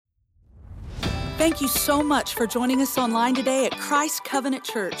Thank you so much for joining us online today at Christ Covenant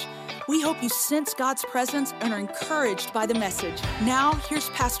Church. We hope you sense God's presence and are encouraged by the message. Now, here's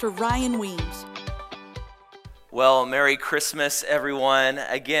Pastor Ryan Weems. Well, Merry Christmas, everyone.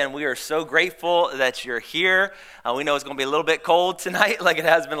 Again, we are so grateful that you're here. We know it's going to be a little bit cold tonight like it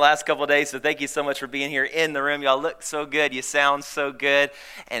has been the last couple of days, so thank you so much for being here in the room. Y'all look so good. You sound so good.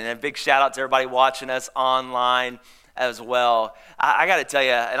 And a big shout out to everybody watching us online as well. I got to tell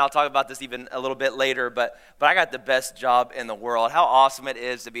you, and I'll talk about this even a little bit later, but I got the best job in the world. How awesome it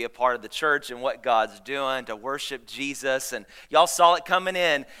is to be a part of the church and what God's doing, to worship Jesus. And y'all saw it coming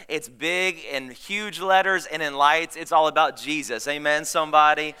in. It's big in huge letters and in lights. It's all about Jesus. Amen,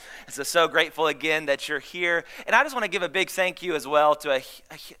 somebody? So grateful again that you're here. And I just want to give a big thank you as well to a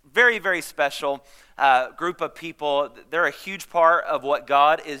very, very special group of people. They're a huge part of what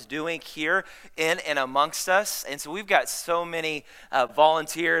God is doing here in and amongst us. And so we've got so many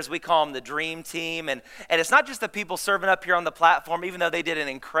volunteers. We call them the Dream Team. And it's not just the people serving up here on the platform, even though they did an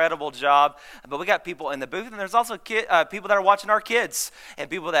incredible job, but we got people in the booth. And there's also people that are watching our kids and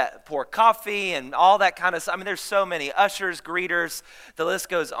people that pour coffee and all that kind of stuff. I mean, there's so many ushers, greeters. The list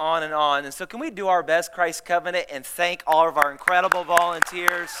goes on and on. And so can we do our best, Christ Covenant, and thank all of our incredible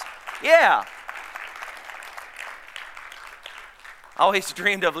volunteers? Yeah. I always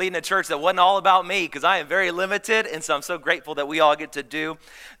dreamed of leading a church that wasn't all about me because I am very limited, and so I'm so grateful that we all get to do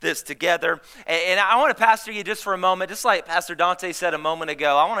this together. And I want to pastor you just for a moment, just like Pastor Dante said a moment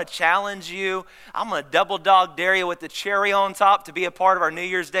ago. I want to challenge you. I'm going to double dog dare you with the cherry on top to be a part of our New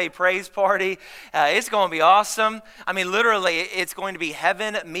Year's Day praise party. It's going to be awesome. I mean, literally, it's going to be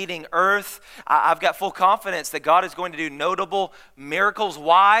heaven meeting earth. I've got full confidence that God is going to do notable miracles.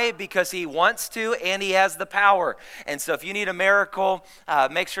 Why? Because he wants to, and he has the power. And so if you need a miracle,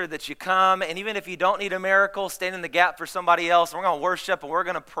 make sure that you come. And even if you don't need a miracle, stand in the gap for somebody else. We're going to worship and we're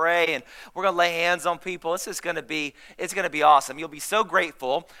going to pray and we're going to lay hands on people. It's going to be awesome. You'll be so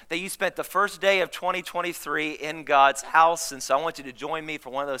grateful that you spent the first day of 2023 in God's house. And so I want you to join me for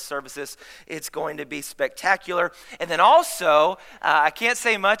one of those services. It's going to be spectacular. And then also, I can't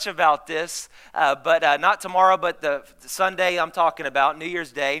say much about this, but not tomorrow, but the Sunday I'm talking about, New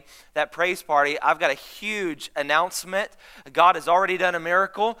Year's Day, that praise party. I've got a huge announcement. God has already done a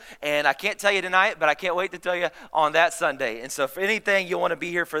miracle, and I can't tell you tonight, but I can't wait to tell you on that Sunday. And so if anything, you'll want to be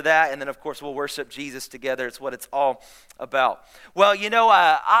here for that, and then, of course, we'll worship Jesus together. It's what it's all about. Well, you know,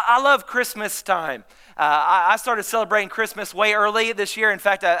 I love Christmas time. I started celebrating Christmas way early this year. In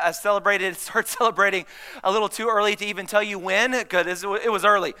fact, I started celebrating a little too early to even tell you when, because it was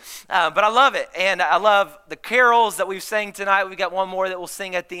early. But I love it, and I love the carols that we've sang tonight. We've got one more that we'll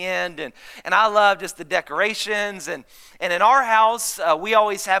sing at the end, and I love just the decorations. And in our house, we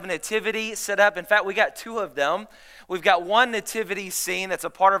always have a nativity set up. In fact, we got two of them. We've got one nativity scene that's a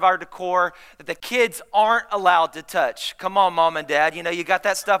part of our decor that the kids aren't allowed to touch. Come on, Mom and Dad. You know, you got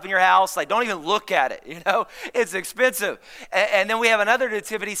that stuff in your house. Like, don't even look at it, you know. It's expensive. And then we have another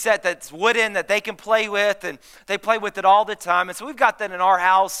nativity set that's wooden that they can play with, and they play with it all the time. And so we've got that in our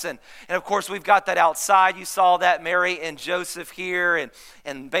house. And of course, we've got that outside. You saw that, Mary and Joseph here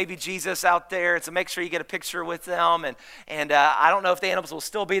and baby Jesus out there. And so make sure you get a picture with them. And I don't know if the animals will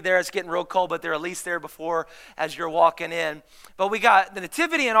still be there. It's getting real cold, but they're at least there before as you're walking in. But we got the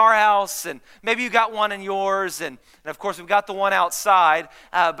nativity in our house, and maybe you got one in yours, and of course we've got the one outside.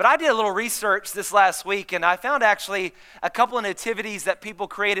 But I did a little research this last week, and I found actually a couple of nativities that people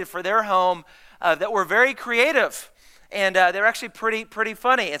created for their home that were very creative. And they're actually pretty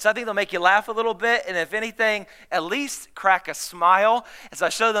funny. And so I think they'll make you laugh a little bit. And if anything, at least crack a smile. As I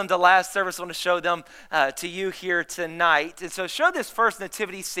showed them the last service, I want to show them to you here tonight. And so show this first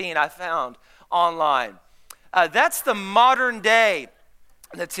nativity scene I found online. That's the modern day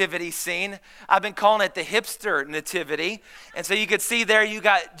nativity scene. I've been calling it the hipster nativity. And so you could see there you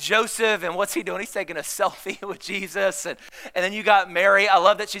got Joseph, and what's he doing? He's taking a selfie with Jesus. And then you got Mary. I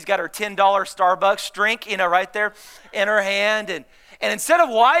love that she's got her $10 Starbucks drink, you know, right there in her hand. And instead of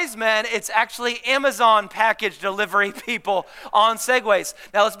wise men, it's actually Amazon package delivery people on Segways.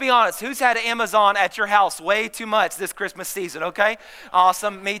 Now, let's be honest. Who's had Amazon at your house way too much this Christmas season, okay?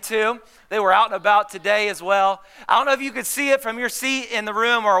 Awesome. Me too. They were out and about today as well. I don't know if you could see it from your seat in the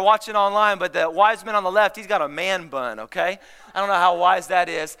room or watching online, but the wise man on the left, he's got a man bun, okay? I don't know how wise that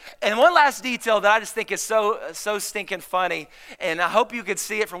is. And one last detail that I just think is so stinking funny, and I hope you could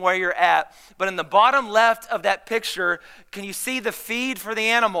see it from where you're at, but in the bottom left of that picture, can you see the feed for the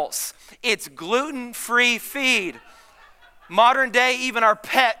animals? It's gluten-free feed. Modern day, even our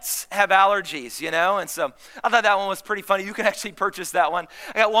pets have allergies, you know, and so I thought that one was pretty funny. You can actually purchase that one.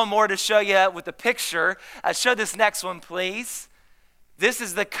 I got one more to show you with the picture. Show this next one, please. This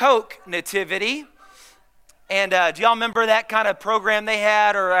is the Coke nativity. And do y'all remember that kind of program they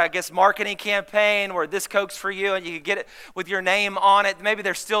had, or I guess marketing campaign where this Coke's for you and you could get it with your name on it? Maybe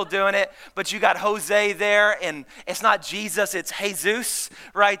they're still doing it, but you got Jose there, and it's not Jesus, it's Jesus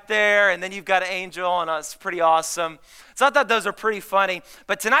right there. And then you've got an angel, and it's pretty awesome. So I thought those are pretty funny.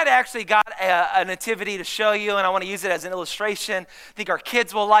 But tonight I actually got a nativity to show you, and I want to use it as an illustration. I think our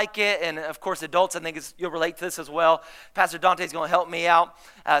kids will like it, and of course adults, I think you'll relate to this as well. Pastor Dante is going to help me out.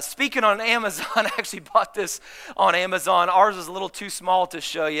 Speaking on Amazon, I actually bought this on Amazon. Ours was a little too small to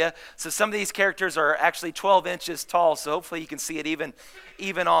show you. So some of these characters are actually 12 inches tall, so hopefully you can see it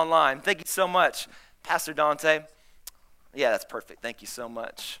even online. Thank you so much, Pastor Dante. Yeah, that's perfect. Thank you so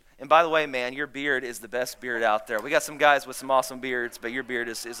much. And by the way, man, your beard is the best beard out there. We got some guys with some awesome beards, but your beard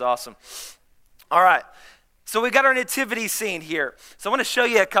is awesome. All right. So we got our nativity scene here. So I want to show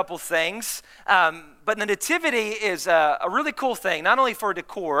you a couple things. But the nativity is a really cool thing, not only for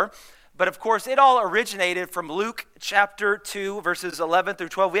decor, but of course it all originated from Luke chapter 2, verses 11 through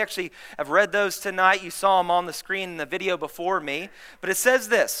 12. We actually have read those tonight. You saw them on the screen in the video before me. But it says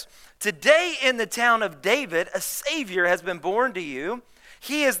this: "Today in the town of David, a Savior has been born to you.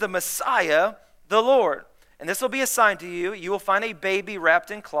 He is the Messiah, the Lord. And this will be a sign to you. You will find a baby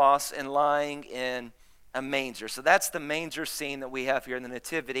wrapped in cloths and lying in a manger." So that's the manger scene that we have here in the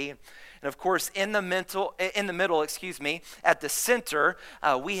nativity. And of course, in the middle, at the center,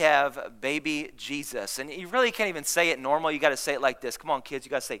 we have baby Jesus. And you really can't even say it normal. You got to say it like this. Come on, kids. You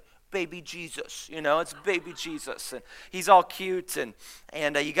got to say, "Baby Jesus." You know, it's baby Jesus. And he's all cute. And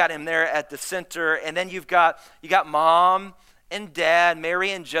you got him there at the center. And then you got mom and dad,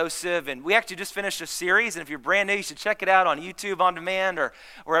 Mary and Joseph, and we actually just finished a series, and if you're brand new, you should check it out on YouTube on demand or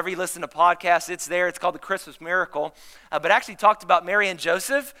wherever you listen to podcasts. It's there. It's called The Christmas Miracle, but actually talked about Mary and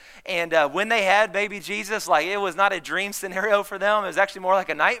Joseph, and when they had baby Jesus, like it was not a dream scenario for them. It was actually more like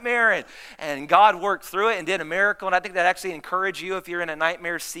a nightmare, and God worked through it and did a miracle, and I think that actually encourage you if you're in a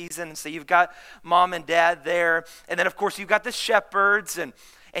nightmare season. And so you've got mom and dad there, and then of course you've got the shepherds, and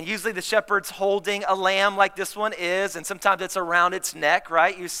usually the shepherd's holding a lamb like this one is, and sometimes it's around its neck,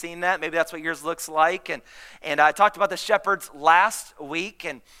 right? You've seen that. Maybe that's what yours looks like. And I talked about the shepherds last week,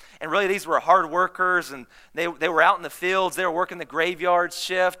 and really these were hard workers, and they were out in the fields. They were working the graveyard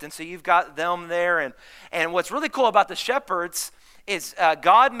shift, and so you've got them there. And what's really cool about the shepherds is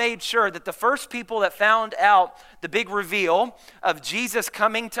God made sure that the first people that found out the big reveal of Jesus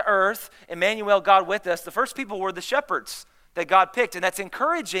coming to earth, Emmanuel, God with us, the first people were the shepherds that God picked. And that's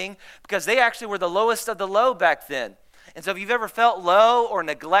encouraging because they actually were the lowest of the low back then. And so if you've ever felt low or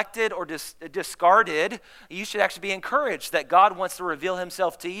neglected or discarded, you should actually be encouraged that God wants to reveal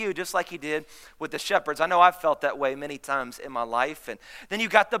himself to you just like he did with the shepherds. I know I've felt that way many times in my life. And then you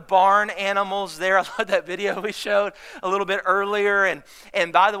got the barn animals there. I love that video we showed a little bit earlier.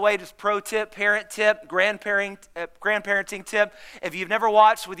 And by the way, just pro tip, parent tip, grandparenting tip. If you've never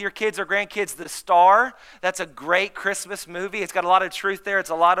watched with your kids or grandkids The Star, that's a great Christmas movie. It's got a lot of truth there.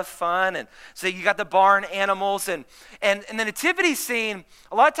 It's a lot of fun. And so you got the barn animals and the nativity scene,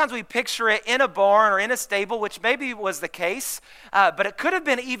 a lot of times we picture it in a barn or in a stable, which maybe was the case, but it could have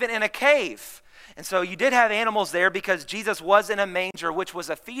been even in a cave. And so you did have animals there because Jesus was in a manger, which was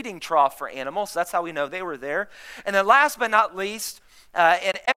a feeding trough for animals. So that's how we know they were there. And then last but not least,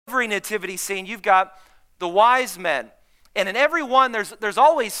 in every nativity scene, you've got the wise men. And in every one, there's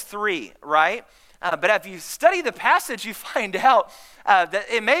always three, right? But if you study the passage, you find out that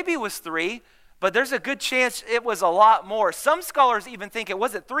it maybe was three, but there's a good chance it was a lot more. Some scholars even think it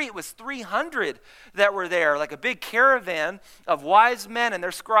wasn't three, it was 300 that were there, like a big caravan of wise men and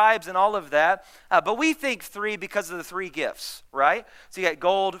their scribes and all of that. But we think three because of the three gifts, right? So you got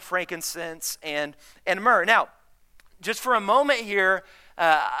gold, frankincense, and myrrh. Now, just for a moment here,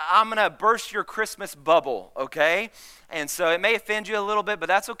 I'm going to burst your Christmas bubble, okay? And so it may offend you a little bit, but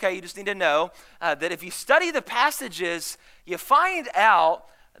that's okay. You just need to know that if you study the passages, you find out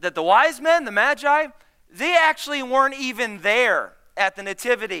that the wise men, the magi, they actually weren't even there at the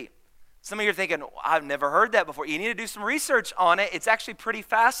nativity. Some of you are thinking, I've never heard that before. You need to do some research on it. It's actually pretty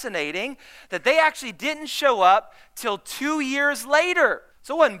fascinating that they actually didn't show up till 2 years later.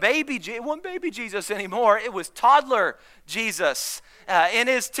 So it wasn't baby Jesus anymore. It was toddler Jesus in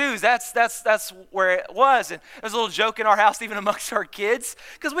his twos. That's where it was. And there's a little joke in our house, even amongst our kids,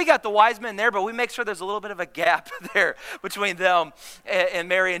 because we got the wise men there, but we make sure there's a little bit of a gap there between them and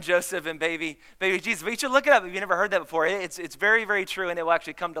Mary and Joseph and baby Jesus. But you should look it up if you've never heard that before. It's very, very true, and it will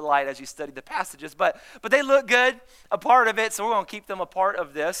actually come to light as you study the passages. But they look good, a part of it, so we're going to keep them a part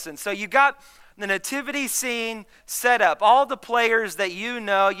of this. And so you got the nativity scene set up. All the players that you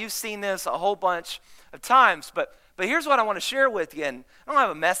know, you've seen this a whole bunch of times, but But here's what I want to share with you. And I don't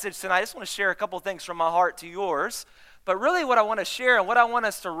have a message tonight. I just want to share a couple things from my heart to yours. But really what I want to share and what I want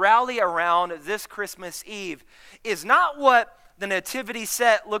us to rally around this Christmas Eve is not what the nativity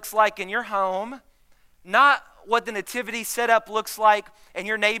set looks like in your home, not what the nativity setup looks like in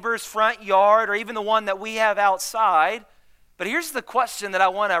your neighbor's front yard or even the one that we have outside. But here's the question that I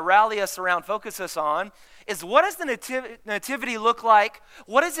want to rally us around, focus us on, is what does the nativity look like?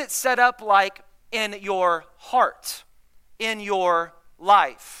 What is it set up like in your heart, in your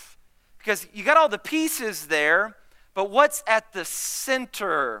life? Because you got all the pieces there, but what's at the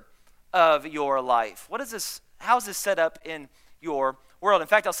center of your life? How is this set up in your world? In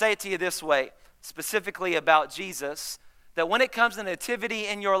fact, I'll say it to you this way, specifically about Jesus, that when it comes to nativity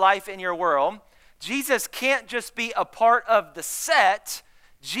in your life, in your world, Jesus can't just be a part of the set,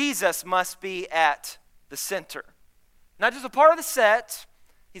 Jesus must be at the center. Not just a part of the set,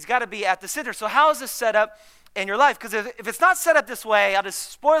 he's got to be at the center. So how is this set up in your life? Because if it's not set up this way, I'll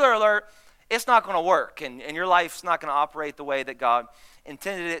just, spoiler alert, it's not going to work, and your life's not going to operate the way that God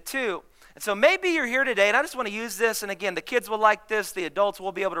intended it to. And so maybe you're here today, and I just want to use this, and again, the kids will like this, the adults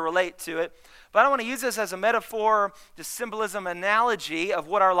will be able to relate to it, but I want to use this as a metaphor, the symbolism, analogy of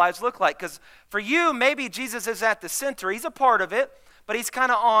what our lives look like. Because for you, maybe Jesus is at the center. He's a part of it, but he's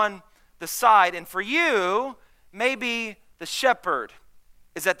kind of on the side. And for you, maybe the shepherd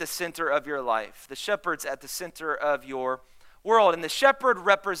is at the center of your life. The shepherd's at the center of your world, and the shepherd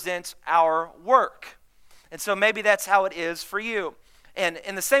represents our work. And so maybe that's how it is for you. And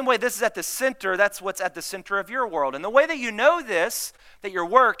in the same way this is at the center, that's what's at the center of your world. And the way that you know this, that your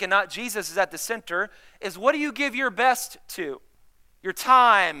work and not Jesus is at the center, is what do you give your best to? Your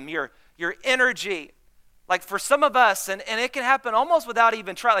time, your energy. Like for some of us, and it can happen almost without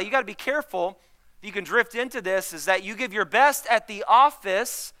even trying. Like you got to be careful. You can drift into this, is that you give your best at the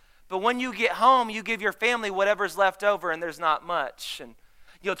office, but when you get home, you give your family whatever's left over, and there's not much. And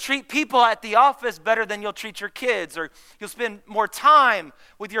you'll treat people at the office better than you'll treat your kids, or you'll spend more time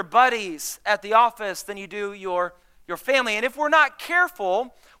with your buddies at the office than you do your family. And if we're not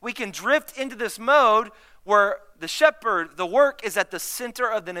careful, we can drift into this mode where the shepherd, the work, is at the center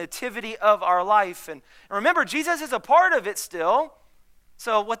of the nativity of our life. And remember, Jesus is a part of it still.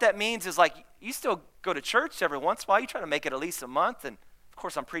 So what that means is, like, you still go to church every once in a while. You try to make it at least a month. And of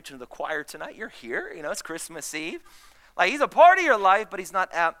course, I'm preaching to the choir tonight. You're here. It's Christmas Eve. Like, he's a part of your life, but he's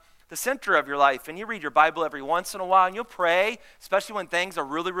not at the center of your life. And you read your Bible every once in a while, and you'll pray, especially when things are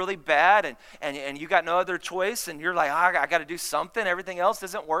really, really bad, and you got no other choice, and you're like, I got to do something. Everything else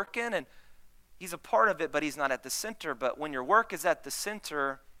isn't working. And he's a part of it, but he's not at the center. But when your work is at the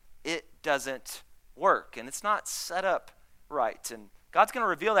center, it doesn't work, and it's not set up right. And God's going to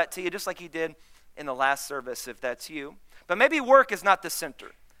reveal that to you just like he did in the last service, if that's you. But maybe work is not the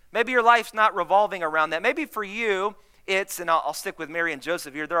center. Maybe your life's not revolving around that. Maybe for you, and I'll stick with Mary and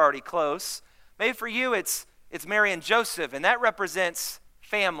Joseph here, they're already close. Maybe for you, it's Mary and Joseph, and that represents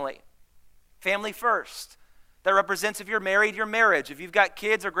family. Family first. That represents, if you're married, your marriage. If you've got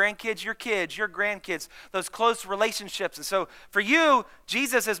kids or grandkids, your grandkids, those close relationships. And so for you,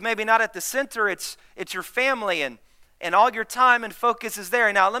 Jesus is maybe not at the center, it's your family, and all your time and focus is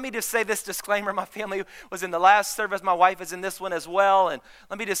there. Now, let me just say this disclaimer. My family was in the last service. My wife is in this one as well. And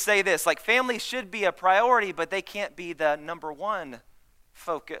let me just say this. Like, family should be a priority, but they can't be the number one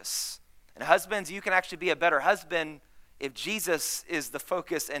focus. And husbands, you can actually be a better husband if Jesus is the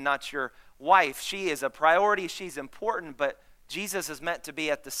focus and not your wife. She is a priority. She's important, but Jesus is meant to be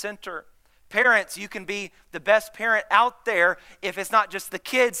at the center. Parents, you can be the best parent out there if it's not just the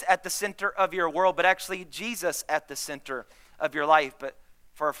kids at the center of your world, but actually Jesus at the center of your life. But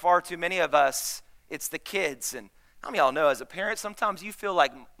for far too many of us, it's the kids. And how many of y'all know, as a parent, sometimes you feel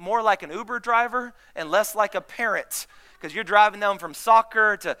like more like an Uber driver and less like a parent, because you're driving them from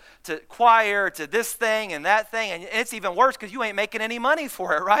soccer to choir to this thing and that thing. And it's even worse because you ain't making any money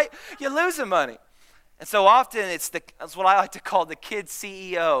for it, right? You're losing money. And so often it's what I like to call the kid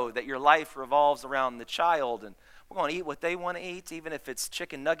CEO, that your life revolves around the child. And we're going to eat what they want to eat, even if it's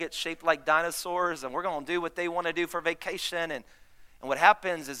chicken nuggets shaped like dinosaurs. And we're going to do what they want to do for vacation. And what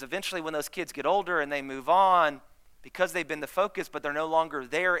happens is eventually when those kids get older and they move on, because they've been the focus, but they're no longer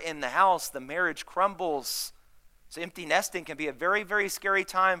there in the house, the marriage crumbles. So empty nesting can be a very, very scary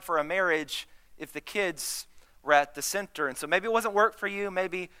time for a marriage if the kids were at the center. And so maybe it wasn't work for you.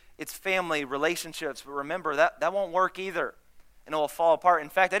 Maybe it's family, relationships. But remember, that won't work either. And it will fall apart. In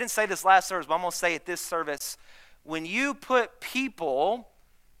fact, I didn't say this last service, but I'm going to say it this service. When you put people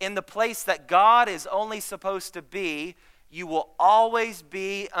in the place that God is only supposed to be, you will always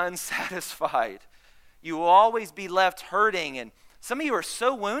be unsatisfied. You will always be left hurting and Some of you are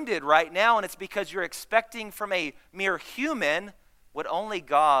so wounded right now, and it's because you're expecting from a mere human what only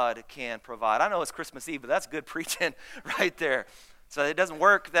God can provide. I know it's Christmas Eve, but that's good preaching right there. So it doesn't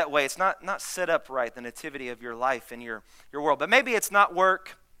work that way. It's not set up right, the nativity of your life and your world. But maybe it's not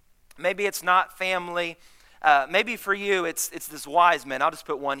work. Maybe it's not family. Maybe for you, it's this wise man. I'll just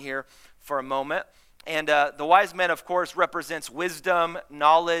put one here for a moment. And the wise man, of course, represents wisdom,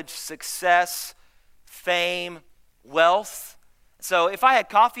 knowledge, success, fame, wealth. So if I had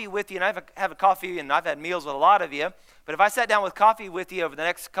coffee with you, and I have a coffee, and I've had meals with a lot of you, but if I sat down with coffee with you over the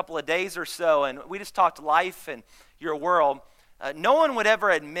next couple of days or so, and we just talked life and your world, no one would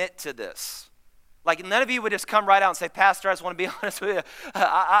ever admit to this. Like, none of you would just come right out and say, Pastor, I just want to be honest with you.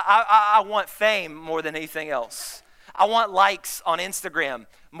 I want fame more than anything else. I want likes on Instagram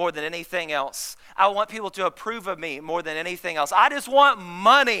more than anything else. I want people to approve of me more than anything else. I just want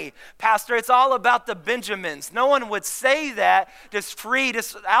money, Pastor. It's all about the Benjamins. No one would say that just free,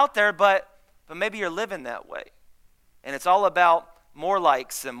 just out there, but maybe you're living that way. And it's all about more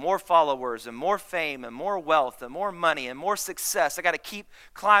likes and more followers and more fame and more wealth and more money and more success. I got to keep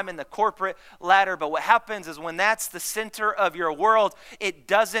climbing the corporate ladder. But what happens is when that's the center of your world, it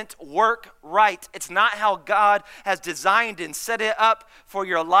doesn't work right. It's not how God has designed and set it up for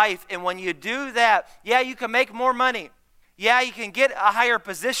your life. And when you do that, yeah, you can make more money. Yeah, you can get a higher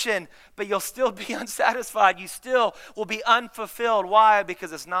position, but you'll still be unsatisfied. You still will be unfulfilled. Why?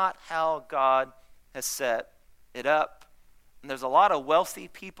 Because it's not how God has set it up. And there's a lot of wealthy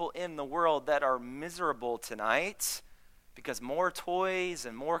people in the world that are miserable tonight because more toys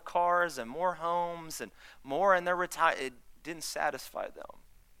and more cars and more homes and more in their it didn't satisfy them.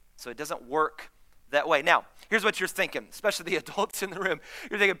 So it doesn't work that way. Now, here's what you're thinking, especially the adults in the room.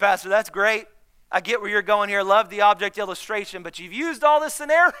 You're thinking, Pastor, that's great. I get where you're going here. Love the object illustration, but you've used all the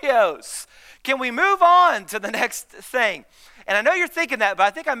scenarios. Can we move on to the next thing? And I know you're thinking that, but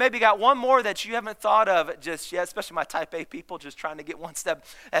I think I maybe got one more that you haven't thought of just yet, especially my type A people just trying to get one step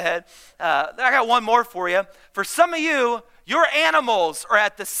ahead. I got one more for you. For some of you, your animals are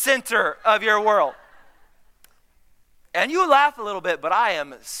at the center of your world. And you laugh a little bit, but I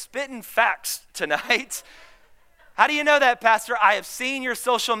am spitting facts tonight. How do you know that, Pastor? I have seen your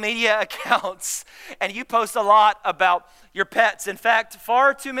social media accounts, and you post a lot about your pets. In fact,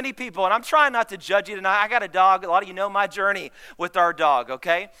 far too many people, and I'm trying not to judge you tonight. I got a dog. A lot of you know my journey with our dog,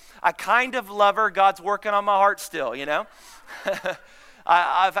 okay? I kind of love her. God's working on my heart still, you know?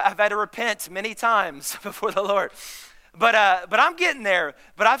 I've had to repent many times before the Lord. But I'm getting there.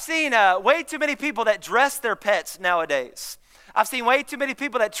 But I've seen way too many people that dress their pets nowadays. I've seen way too many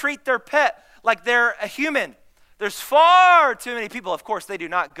people that treat their pet like they're a human. There's far too many people, of course, they do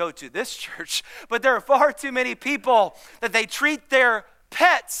not go to this church, but there are far too many people that they treat their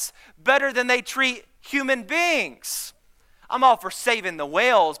pets better than they treat human beings. I'm all for saving the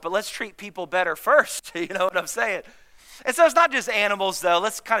whales, but let's treat people better first. You know what I'm saying? And so it's not just animals, though.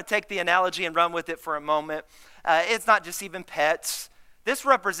 Let's kind of take the analogy and run with it for a moment. It's not just even pets. This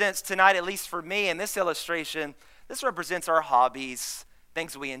represents tonight, at least for me in this illustration, this represents our hobbies,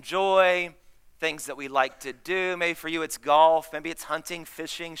 things we enjoy, things that we like to do. Maybe for you it's golf, maybe it's hunting,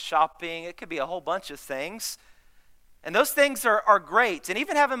 fishing, shopping. It could be a whole bunch of things. And those things are great. And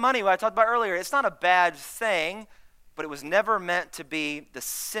even having money, what I talked about earlier, it's not a bad thing, but it was never meant to be the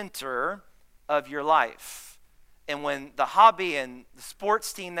center of your life. And when the hobby and the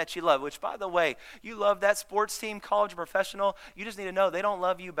sports team that you love, which by the way, you love that sports team, college, professional, you just need to know they don't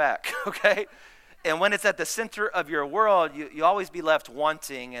love you back, okay? And when it's at the center of your world, you always be left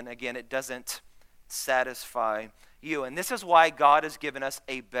wanting, and again, it doesn't satisfy you. And this is why God has given us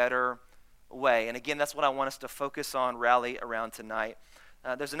a better way. And again, that's what I want us to focus on, rally around tonight.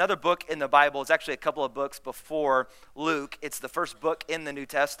 There's another book in the Bible. It's actually a couple of books before Luke. It's the first book in the New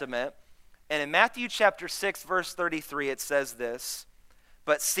Testament. And in Matthew chapter 6, verse 33, it says this,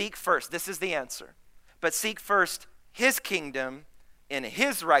 but seek first, this is the answer, but seek first his kingdom and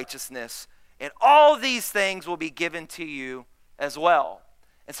his righteousness, and all these things will be given to you as well.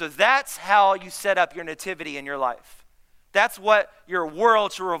 And so that's how you set up your nativity in your life. That's what your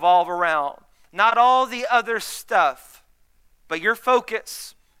world should revolve around. Not all the other stuff, but your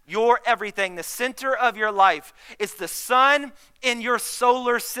focus, your everything, the center of your life is the sun in your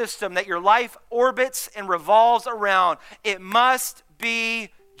solar system that your life orbits and revolves around. It must be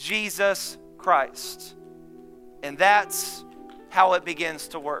Jesus Christ. And that's how it begins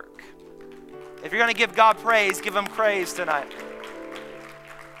to work. If you're going to give God praise, give him praise tonight.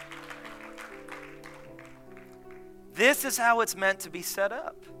 This is how it's meant to be set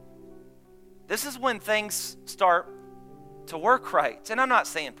up. This is when things start to work right. And I'm not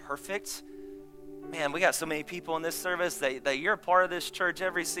saying perfect, man, we got so many people in this service that you're a part of this church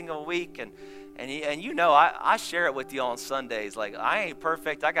every single week, and you know, I share it with you on Sundays. Like, I ain't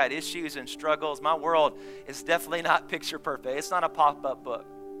perfect. I got issues and struggles. My world is definitely not picture perfect. It's not a pop-up book.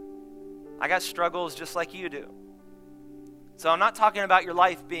 I got struggles just like you do. So I'm not talking about your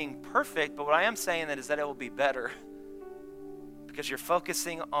life being perfect, but what I am saying is that it will be better because you're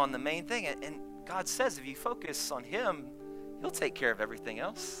focusing on the main thing. And God says if you focus on him, he'll take care of everything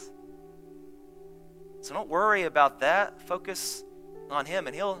else. So don't worry about that. Focus on him,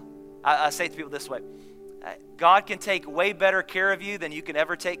 and I say to people this way, God can take way better care of you than you can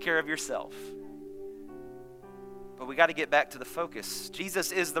ever take care of yourself. But we got to get back to the focus.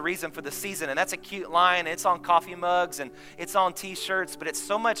 Jesus is the reason for the season, and that's a cute line. It's on coffee mugs, and it's on t-shirts, but it's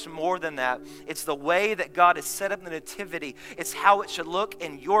so much more than that. It's the way that God has set up the nativity. It's how it should look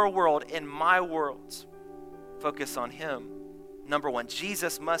in your world, in my world. Focus on him. Number one,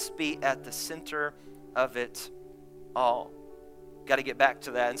 Jesus must be at the center of it all. Got to get back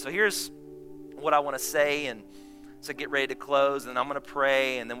to that. And so here's what I want to say, and so get ready to close, and I'm going to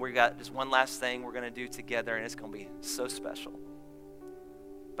pray, and then we got just one last thing we're going to do together, and it's going to be so special.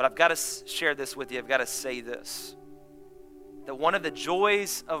 But I've got to share this with you. I've got to say this, that one of the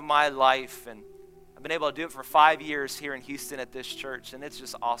joys of my life, and I've been able to do it for 5 years here in Houston at this church, and it's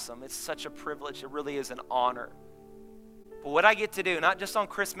just awesome. It's such a privilege. It really is an honor. But what I get to do, not just on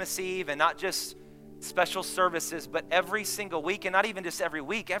Christmas Eve and not just special services, but every single week, and not even just every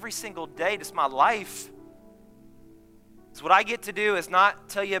week, every single day, just my life. So what I get to do is not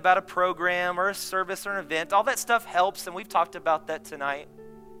tell you about a program or a service or an event. All that stuff helps, and we've talked about that tonight.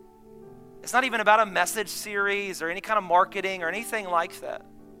 It's not even about a message series or any kind of marketing or anything like that.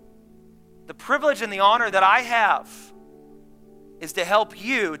 The privilege and the honor that I have is to help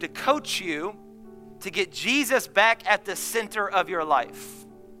you, to coach you, to get Jesus back at the center of your life.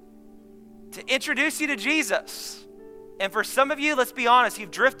 To introduce you to Jesus. And for some of you, let's be honest,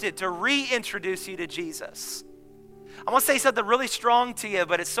 you've drifted, to reintroduce you to Jesus. I want to say something really strong to you,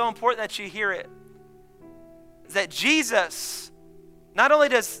 but it's so important that you hear it. Is that Jesus, not only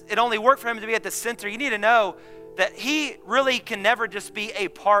does it only work for him to be at the center, you need to know that he really can never just be a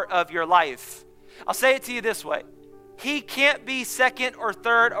part of your life. I'll say it to you this way. He can't be second or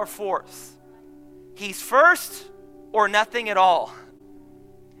third or fourth. He's first or nothing at all.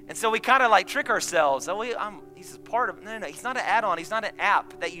 And so we kind of like trick ourselves. He's a part of, no, he's not an add-on. He's not an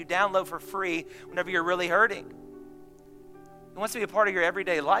app that you download for free whenever you're really hurting. He wants to be a part of your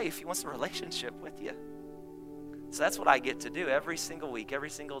everyday life. He wants a relationship with you. So that's what I get to do every single week, every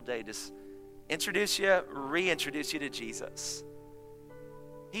single day. Just introduce you, reintroduce you to Jesus.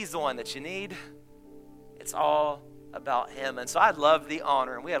 He's the one that you need. It's all about him. And so I love the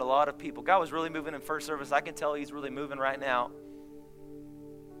honor. And we had a lot of people. God was really moving in first service. I can tell he's really moving right now.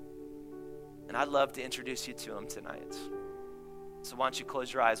 And I'd love to introduce you to him tonight. So why don't you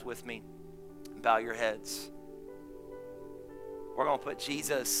close your eyes with me and bow your heads. We're going to put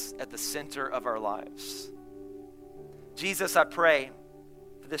Jesus at the center of our lives. Jesus, I pray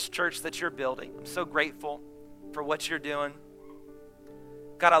for this church that you're building. I'm so grateful for what you're doing.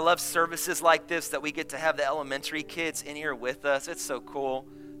 God, I love services like this that we get to have the elementary kids in here with us. It's so cool.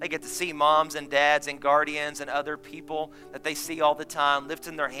 They get to see moms and dads and guardians and other people that they see all the time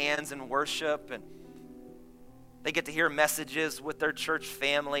lifting their hands in worship. And they get to hear messages with their church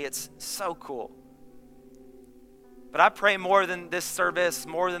family. It's so cool. But I pray more than this service,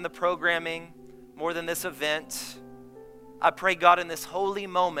 more than the programming, more than this event. I pray, God, in this holy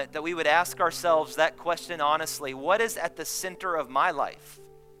moment that we would ask ourselves that question honestly. What is at the center of my life?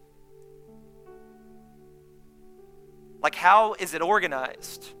 Like, how is it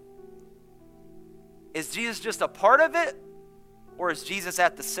organized? Is Jesus just a part of it, or is Jesus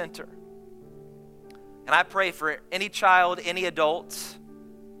at the center? And I pray for any child, any adult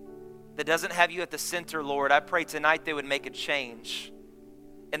that doesn't have you at the center, Lord, I pray tonight they would make a change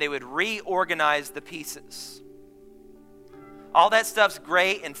and they would reorganize the pieces. All that stuff's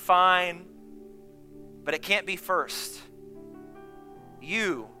great and fine, but it can't be first.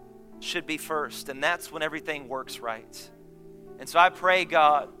 You should be first, and that's when everything works right. And so I pray,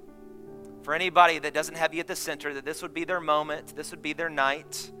 God, for anybody that doesn't have you at the center, that this would be their moment, this would be their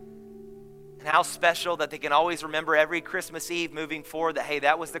night. And how special that they can always remember every Christmas Eve moving forward that, hey,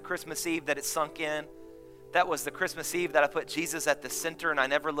 that was the Christmas Eve that it sunk in. That was the Christmas Eve that I put Jesus at the center and I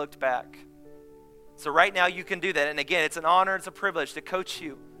never looked back. So right now you can do that. And again, it's an honor, it's a privilege to coach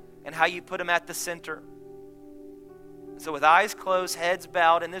you and how you put him at the center. So with eyes closed, heads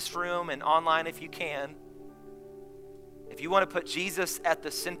bowed in this room and online if you can, if you want to put Jesus at the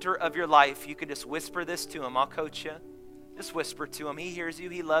center of your life, you can just whisper this to him. I'll coach you. Just whisper to him. He hears you.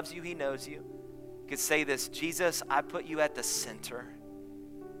 He loves you. He knows you. could say this: Jesus, I put you at the center.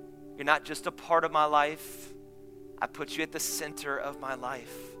 You're not just a part of my life. I put you at the center of my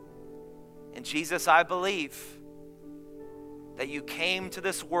life. And Jesus, I believe that you came to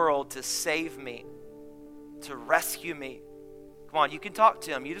this world to save me, to rescue me. Come on, you can talk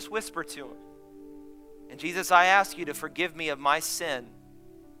to him. You just whisper to him. And Jesus, I ask you to forgive me of my sin,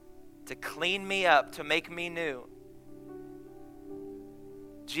 to clean me up, to make me new.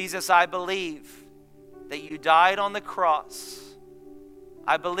 Jesus, I believe that you died on the cross.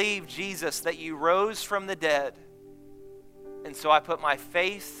 I believe, Jesus, that you rose from the dead. And so I put my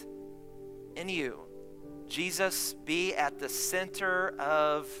faith in you. Jesus, be at the center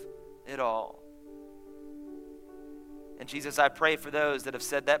of it all. And Jesus, I pray for those that have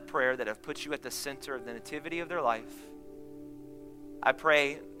said that prayer, that have put you at the center of the nativity of their life. I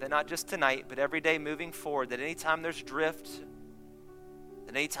pray that not just tonight, but every day moving forward, that anytime there's drift,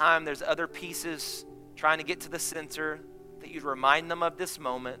 that anytime there's other pieces trying to get to the center, that you'd remind them of this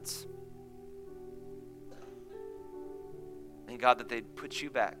moment. And God, that they'd put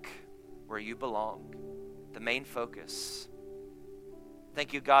you back where you belong, the main focus.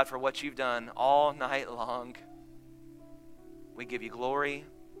 Thank you, God, for what you've done all night long. We give you glory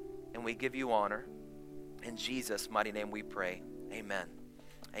and we give you honor. In Jesus' mighty name we pray. Amen.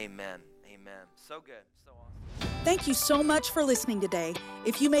 Amen. Amen. So good. So awesome. Thank you so much for listening today.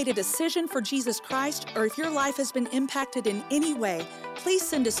 If you made a decision for Jesus Christ, or if your life has been impacted in any way, please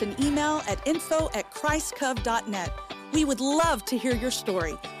send us an email at info@christcov.net. We would love to hear your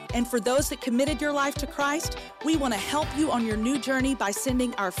story. And for those that committed your life to Christ, we want to help you on your new journey by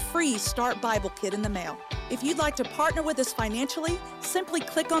sending our free Start Bible Kit in the mail. If you'd like to partner with us financially, simply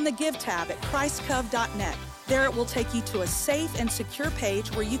click on the Give tab at christcov.net. There it will take you to a safe and secure page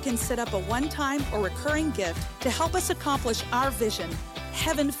where you can set up a one-time or recurring gift to help us accomplish our vision,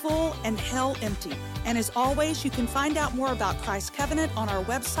 heaven full and hell empty. And as always, you can find out more about Christ Covenant on our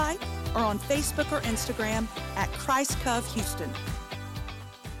website or on Facebook or Instagram at Christ Cov Houston.